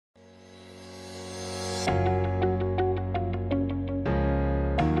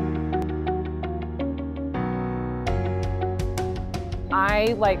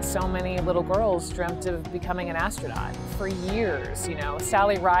I, like so many little girls, dreamt of becoming an astronaut for years. You know,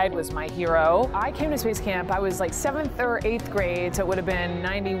 Sally Ride was my hero. I came to space camp, I was like 7th or 8th grade, so it would have been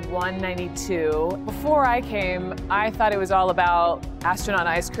 91, 92. Before I came, I thought it was all about astronaut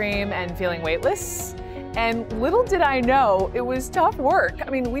ice cream and feeling weightless. And little did I know, it was tough work. I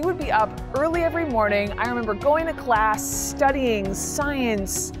mean, we would be up early every morning. I remember going to class, studying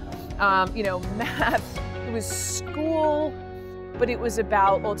science, you know, math. It was school, but it was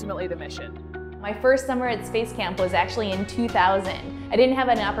about ultimately the mission. My first summer at Space Camp was actually in 2000. I didn't have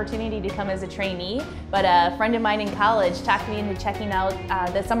an opportunity to come as a trainee, but a friend of mine in college talked me into checking out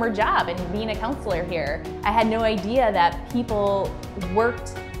the summer job and being a counselor here. I had no idea that people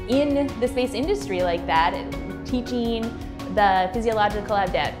worked in the space industry like that, teaching the physiological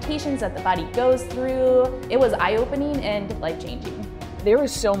adaptations that the body goes through. It was eye-opening and life-changing. There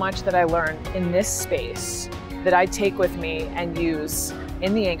was so much that I learned in this space that I take with me and use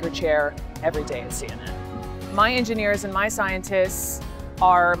in the anchor chair every day at CNN. My engineers and my scientists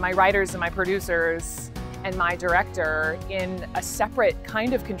are my writers and my producers and my director in a separate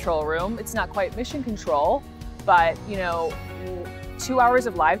kind of control room. It's not quite mission control, but you know, 2 hours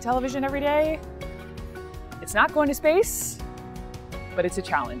of live television every day, it's not going to space, but it's a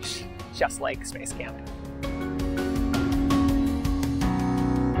challenge, just like Space Camp.